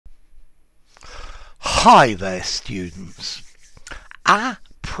Hi there, students. A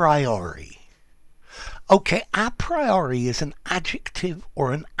priori. Okay, a priori is an adjective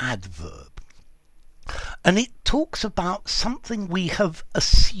or an adverb, and it talks about something we have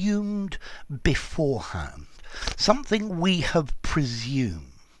assumed beforehand, something we have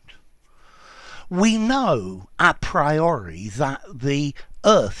presumed. We know a priori that the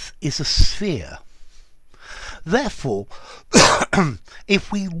Earth is a sphere. Therefore,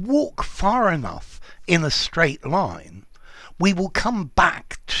 if we walk far enough in a straight line, we will come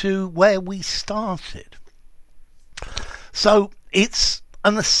back to where we started. So it's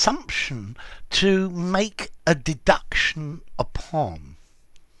an assumption to make a deduction upon.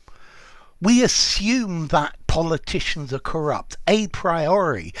 We assume that politicians are corrupt. A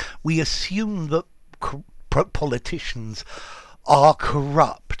priori, we assume that politicians are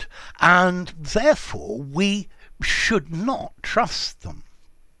corrupt, and therefore we should not trust them.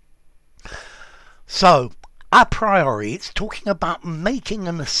 So, a priori, it's talking about making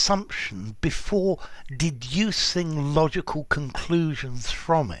an assumption before deducing logical conclusions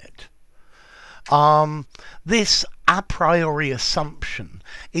from it. This a priori assumption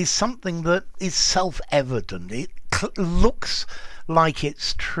is something that is self-evident. It looks like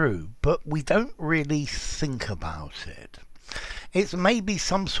it's true, but we don't really think about it. It's maybe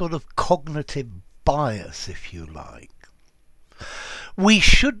some sort of cognitive bias, if you like. We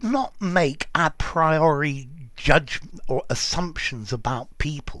should not make a priori judgment or assumptions about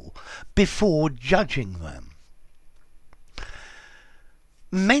people before judging them.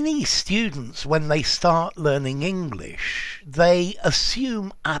 Many students, when they start learning English, they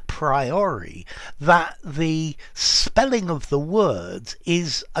assume a priori that the spelling of the words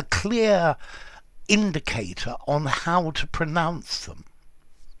is a clear indicator on how to pronounce them,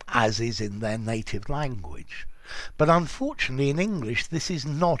 as is in their native language. But unfortunately in English this is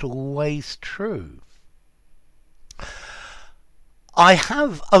not always true. I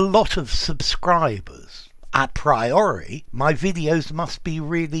have a lot of subscribers. A priori, my videos must be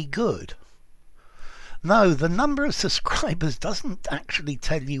really good. No, the number of subscribers doesn't actually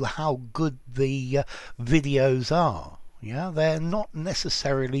tell you how good the videos are. Yeah, they're not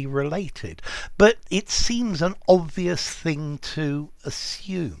necessarily related, but it seems an obvious thing to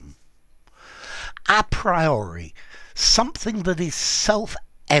assume. A priori, something that is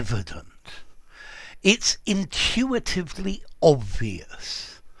self-evident. It's intuitively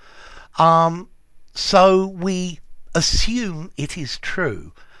obvious. So we assume it is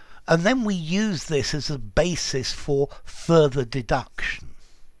true, and then we use this as a basis for further deduction.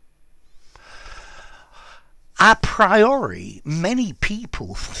 A priori, many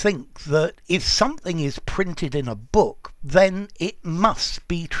people think that if something is printed in a book, then it must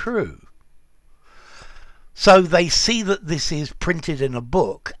be true. So they see that this is printed in a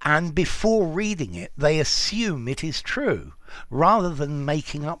book, and before reading it, they assume it is true, rather than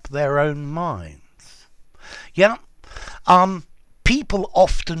making up their own minds. Yeah, people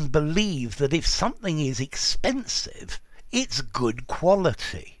often believe that if something is expensive, it's good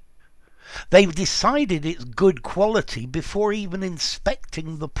quality. They've decided it's good quality before even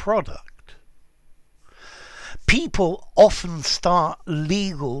inspecting the product. People often start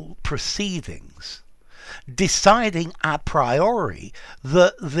legal proceedings deciding a priori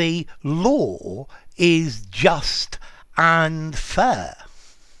that the law is just and fair.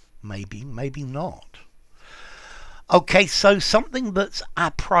 Maybe not. Okay, so something that's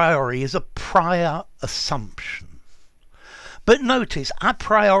a priori is a prior assumption. But notice, a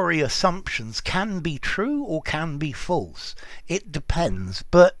priori assumptions can be true or can be false. It depends,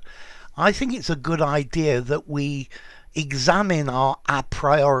 but I think it's a good idea that we examine our a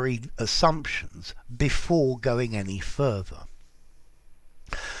priori assumptions before going any further.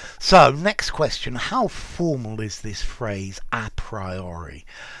 So, next question, how formal is this phrase, a priori?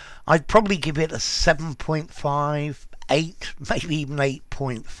 I'd probably give it a 7.5, 8, maybe even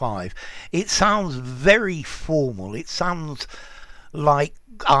 8.5. It sounds very formal. It sounds like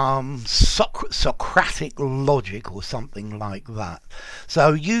Socratic logic or something like that.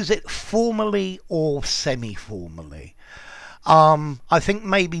 So use it formally or semi-formally. I think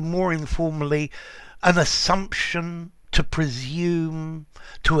maybe more informally, an assumption, to presume,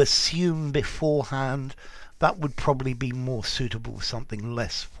 to assume beforehand. That would probably be more suitable for something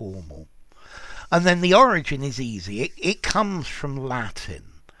less formal. And then the origin is easy. It comes from Latin.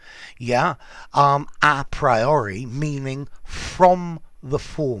 Yeah, a priori meaning from the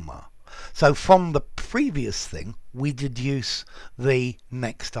former. So from the previous thing we deduce the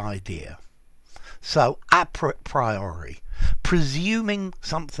next idea. So a priori, presuming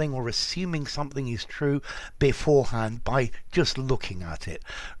something or assuming something is true beforehand by just looking at it,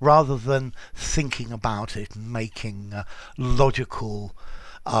 rather than thinking about it and making logical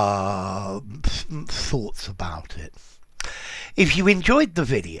thoughts about it. If you enjoyed the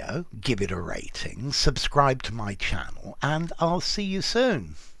video, give it a rating, subscribe to my channel, and I'll see you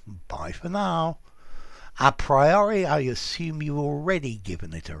soon. Bye for now. A priori, I assume you've already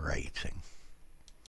given it a rating.